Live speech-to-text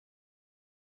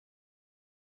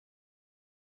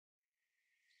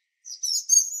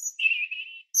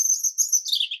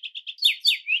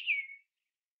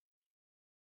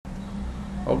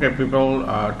Okay, people,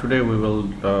 today we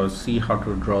will see how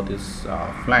to draw this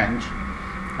flange,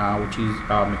 which is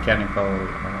a mechanical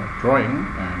drawing,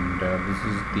 and this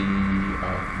is the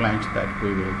flange that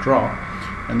we will draw,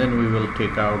 and then we will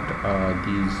take out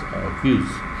these views.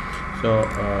 So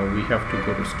we have to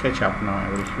go to SketchUp now. I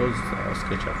will close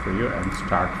SketchUp for you and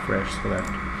start fresh so that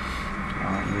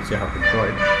you will see how to draw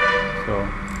it. So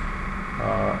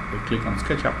we click on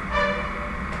SketchUp,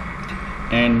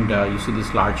 and you see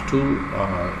this large tool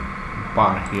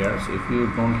bar here. So if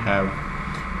you don't have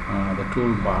the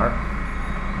toolbar,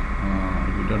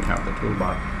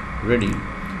 ready,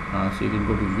 so you can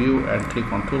go to view and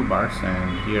click on toolbars,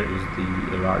 and here is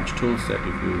the large tool set.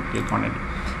 If you click on it,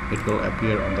 it will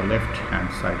appear on the left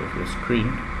hand side of your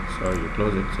screen. So you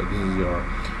close it. So this is your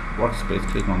workspace.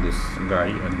 Click on this guy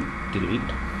and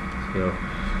delete. So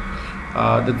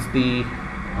that's the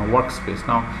workspace.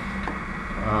 Now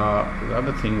the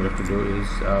other thing we have to do is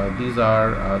this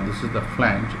is the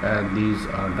flange, and these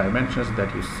dimensions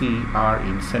that you see are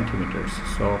in centimeters.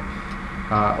 So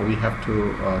we have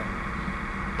to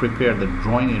prepare the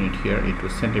drawing unit here into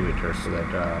centimeters so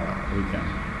that we can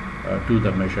do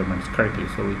the measurements correctly.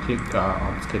 So we click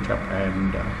on SketchUp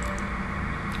and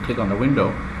click on the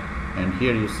window, and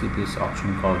here you see this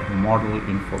option called Model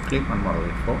Info. Click on Model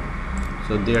Info.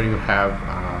 So there you have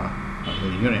the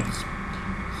units.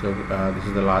 So this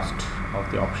is the last of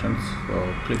the options.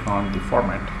 So click on the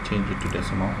format, change it to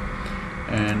decimal,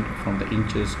 and from the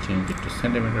inches change it to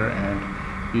centimeter, and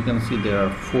you can see there are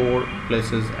 4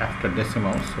 places after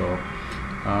decimal. So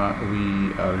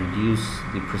we reduce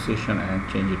the precision and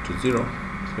change it to 0.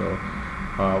 So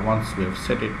once we have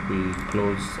set it, we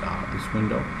close this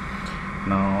window.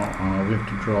 Now we have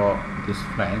to draw this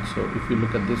flange. So if you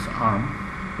look at this arm,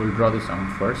 we'll draw this arm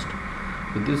first.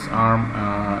 So this arm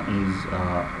is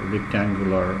a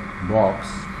rectangular box.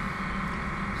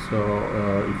 So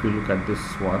if you look at this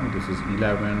one, this is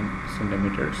 11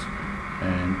 centimeters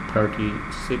and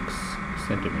 36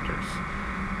 centimeters.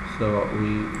 So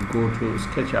we go to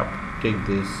SketchUp, take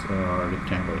this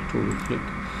rectangle tool, click,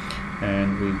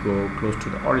 and we go close to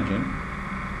the origin,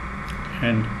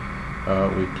 and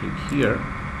we click here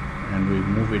and we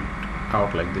move it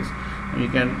out like this. You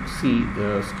can see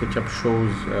the SketchUp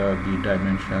shows the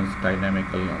dimensions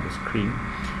dynamically on the screen.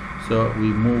 So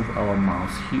we move our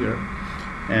mouse here,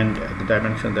 and the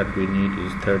dimension that we need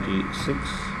is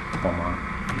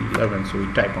 36,11. So we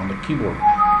type on the keyboard.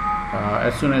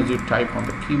 As soon as you type on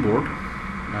the keyboard,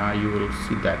 you will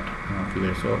see that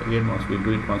figure. So again, once we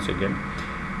do it once again,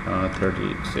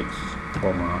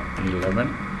 36,11.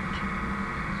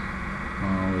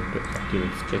 We have to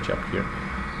activate SketchUp here.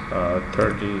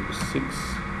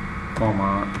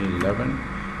 36,11,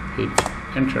 hit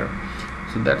enter.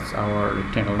 So that's our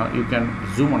rectangle. Now you can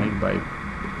zoom on it by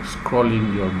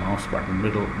scrolling your mouse button,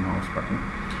 middle mouse button.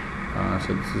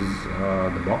 So this is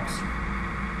the box.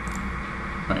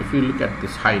 Now if you look at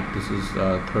this height, this is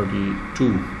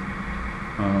 32.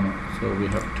 So we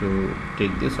have to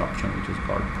take this option, which is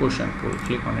called push and pull.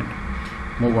 Click on it,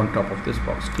 move on top of this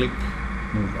box, click,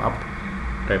 move up,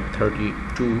 type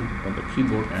 32 on the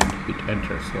keyboard and hit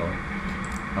enter. So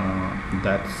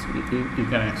that's you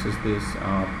can access this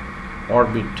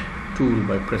orbit tool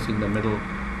by pressing the middle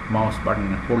mouse button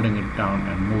and holding it down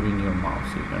and moving your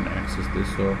mouse. You can access this.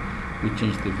 So we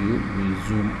change the view, we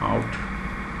zoom out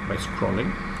by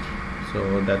scrolling.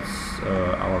 So that's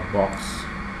our box,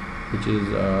 which is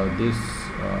this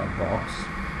box,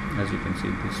 as you can see,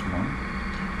 this one.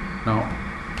 Now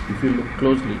if you look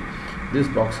closely, this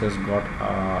box has got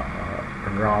a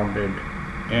rounded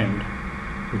end,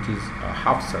 which is a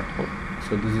half circle.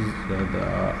 So this is the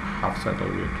half circle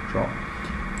we have to draw.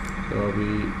 So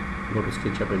we go to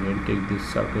SketchUp again, take this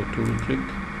circle tool, click.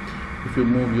 If you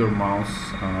move your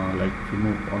mouse, like if you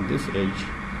move on this edge,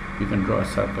 you can draw a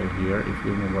circle here. If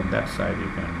you move on that side, you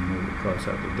can draw a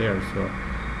circle there. So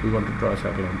we want to draw a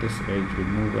circle on this edge. We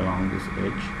move along this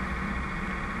edge,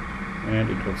 and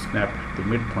it will snap the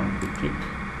midpoint. We click,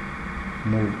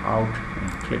 move out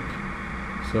and click.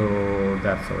 So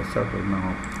that's our circle.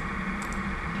 Now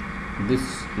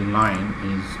this line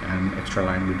is an extra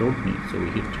line we don't need, so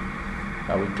we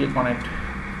click on it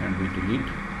and we delete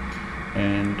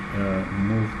and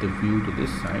move the view to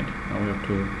this side. Now we have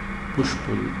to push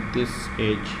pull this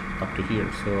edge up to here.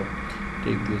 So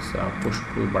take this push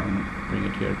pull button, bring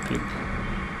it here, click,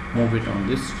 move it on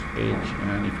this edge,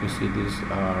 and if you see this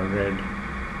red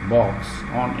box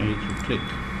on edge, you click.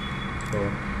 So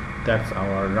that's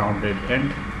our rounded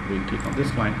end. We click on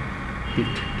this line, hit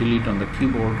delete on the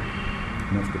keyboard,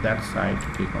 move to that side,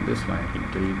 click on this line,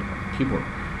 hit delete on the keyboard.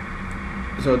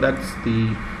 So that's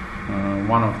the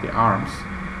one of the arms.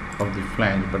 of the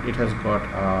flange, but it has got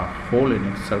a hole in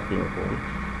it, circular hole,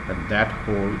 and that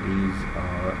hole is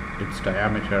its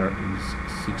diameter is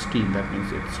 16. That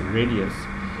means its radius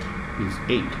is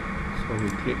 8. So we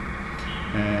click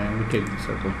and we take the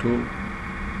circle tool,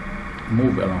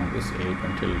 move along this edge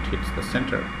until it hits the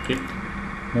center, click,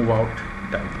 move out,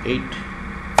 type 8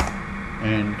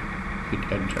 and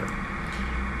hit enter.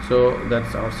 So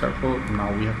that's our circle.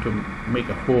 Now we have to make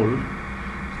a hole.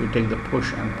 So we take the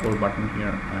push and pull button here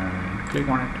and click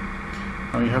on it.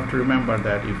 Now you have to remember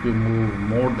that if you move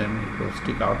more than, it will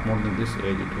stick out more than this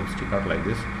edge, it will stick out like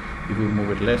this. If you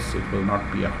move it less, it will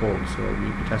not be a hole. So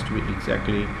it has to be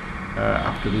exactly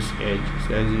up to this edge.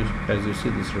 So as you see,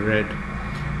 this red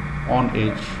on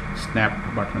edge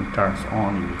snap button turns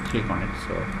on, you will click on it.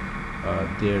 So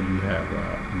there you have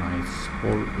a nice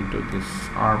hole into this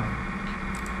arm.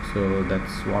 So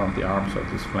that's one of the arms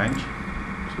of this flange.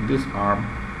 So this arm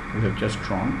we have just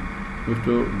drawn. We have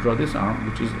to draw this arm,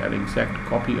 which is an exact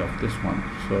copy of this one.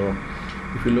 So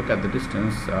if you look at the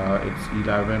distance, it's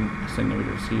 11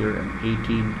 centimeters here and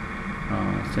 18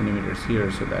 centimeters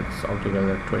here, so that's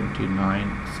altogether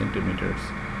 29 centimeters.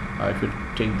 If you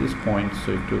take this point,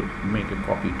 so you have to make a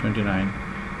copy 29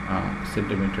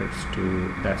 centimeters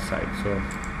to that side. So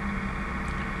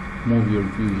move your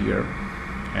view here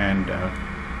and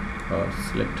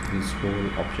select this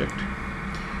whole object.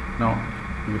 Now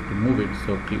you have to move it,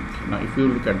 so click. Now if you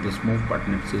look at this move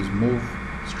button, it says move,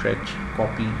 stretch,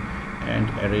 copy and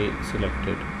array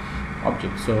selected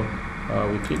object. So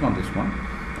we click on this one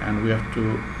and we have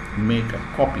to make a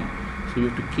copy. So you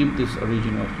have to keep this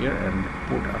original here and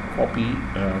put a copy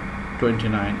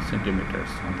 29 centimeters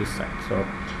on this side. So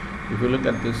if you look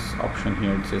at this option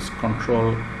here, it says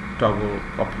control toggle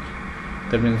copy.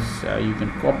 That means you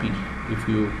can copy if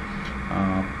you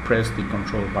press the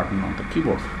control button on the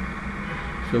keyboard.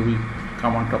 So we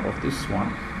come on top of this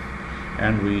one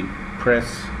and we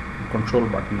press the control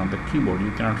button on the keyboard.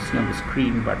 You cannot see on the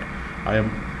screen, but I am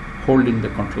holding the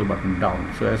control button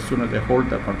down. So as soon as I hold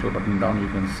the control button down, you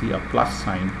can see a plus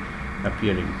sign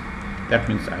appearing. That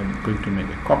means I'm going to make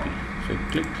a copy. So I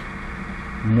click,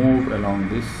 move along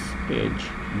this edge,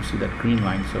 you see that green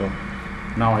line. So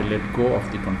now I let go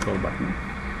of the control button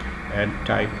and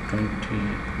type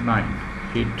 29,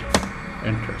 hit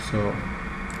enter. So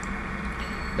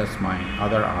that's my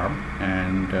other arm,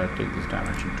 and take this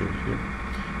dimension tool here.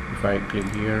 If I click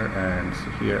here and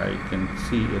here, I can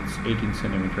see it's 18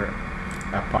 centimeter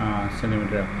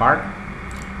apart,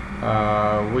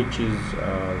 which is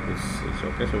this is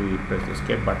okay. So we press the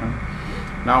escape button.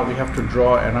 Now we have to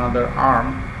draw another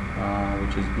arm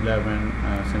which is 11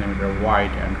 centimeter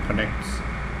wide and connects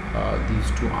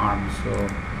these two arms. So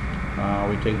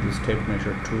we take this tape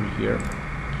measure tool here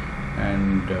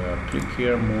and click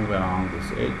here, move along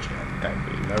this edge and type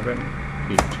 11,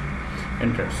 hit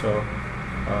enter. So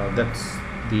that's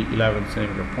the 11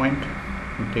 centimeter point.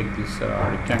 We take this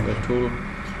rectangle tool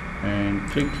and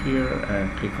click here and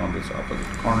click on this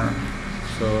opposite corner.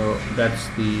 So that's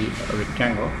the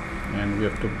rectangle, and we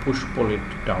have to push pull it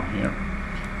down here.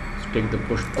 So take the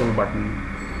push pull button,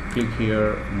 click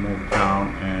here, move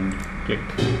down and click.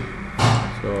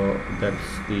 So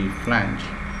that's the flange.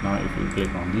 Now if you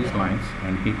click on these lines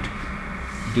and hit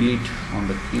delete on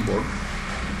the keyboard,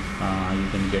 you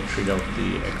can get rid of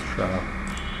the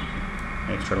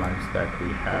extra lines that we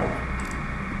have.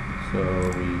 So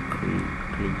we click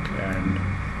and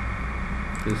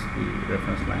this is the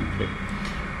reference line, click.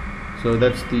 So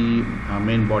that's the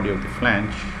main body of the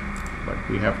flange, but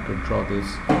we have to draw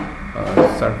this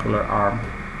circular arm,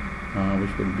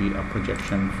 which will be a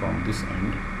projection from this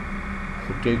end.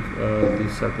 So take the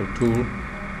circle tool,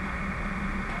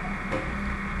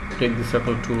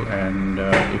 and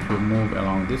if you move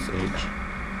along this edge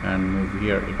and move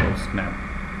here, it will snap.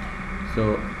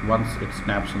 So once it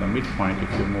snaps on the midpoint,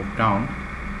 if you move down,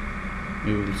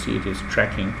 you will see it is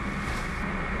tracking.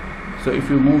 So if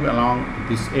you move along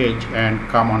this edge and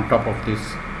come on top of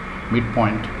this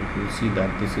midpoint, you will see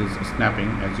that this is snapping.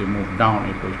 As you move down,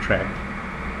 it will track,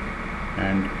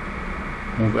 and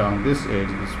move along this edge,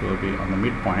 this will be on the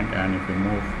midpoint, and if you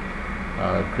move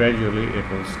gradually, it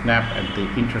will snap at the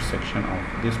intersection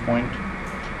of this point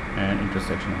and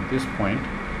intersection of this point.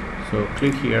 So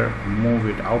click here, move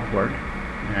it outward,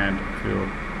 and if you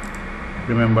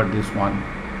remember this one,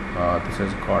 this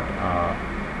has got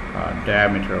a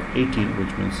diameter of 18,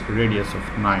 which means radius of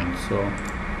 9. So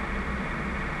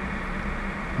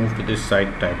move to this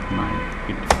side, type 9,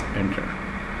 hit enter.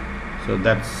 So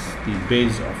that's the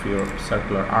base of your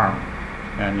circular arm,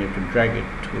 and you have to drag it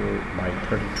to by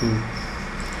 32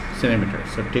 centimeters.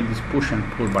 So take this push and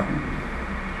pull button,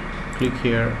 click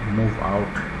here, move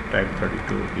out type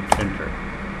 32, hit enter.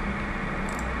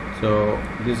 So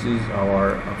this is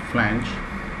our flange.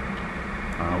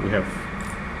 We have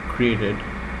created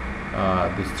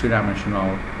this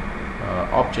three-dimensional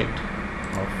object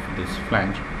of this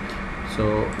flange.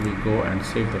 So we go and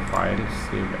save the file,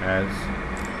 save as,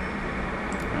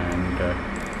 and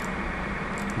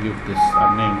give this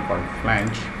a name called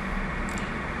flange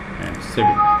and save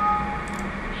it.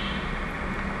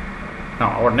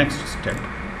 Now our next step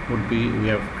would be, we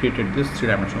have created this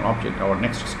three-dimensional object. Our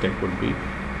next step would be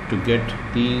to get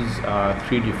these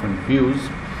three different views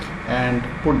and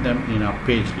put them in a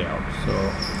page layout. So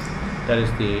that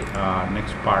is the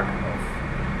next part of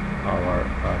our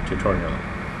tutorial.